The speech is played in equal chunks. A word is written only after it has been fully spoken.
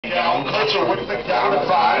picture with the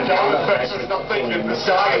counterfire. Sound effects is nothing in the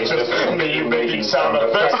sky. It's just me making sound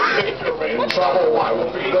effects. If you're in trouble, I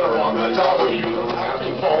will be there on the double. You don't have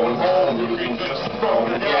to phone home. You can just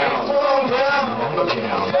phone down. Phone down. Look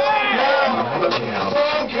down. Look down.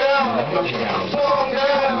 Phone down. Look down. Phone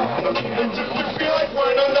down. And if you feel like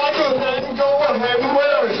wearing a knife, then go ahead and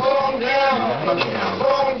wear it. Phone down. Look down.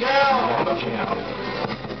 Phone down. Look down.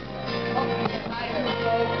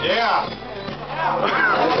 Yeah. Oh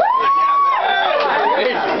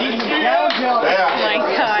my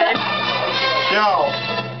God. Yo.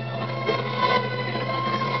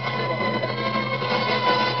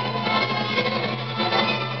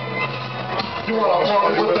 You wanna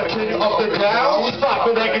party with the king of the ground? Stop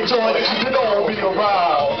it and enjoy it, you don't be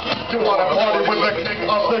around. You wanna party with the king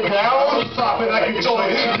of the ground? Stop it and enjoy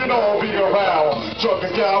it, you don't be around. Drunk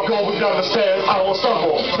as gal going down the stairs, I will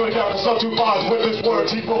stumble. Putting out the substitute bonds with this word,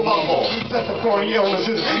 he will mumble. That's the 40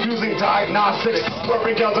 illnesses, using diagnostics.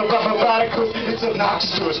 Wearing gowns of rubber cause it's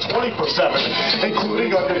obnoxious to us 24/7.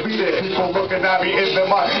 Including undefeated people looking at me in the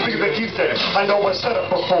mind. Because they keep saying, I know I said it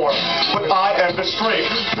before, but I am the straight.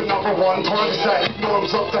 The number one person that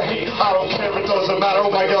norms up the hate. I don't care, it doesn't matter.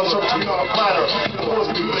 My guns are tweet on a platter. The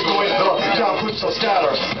force music going down, clips will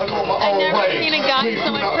scatter. I go my own way. Please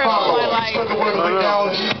do not follow. Spread the word of the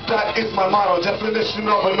down. That is my motto. Definition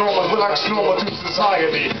of a normal, relaxed normal to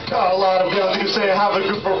society. Got a lot of guns, you say I have a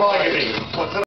good variety.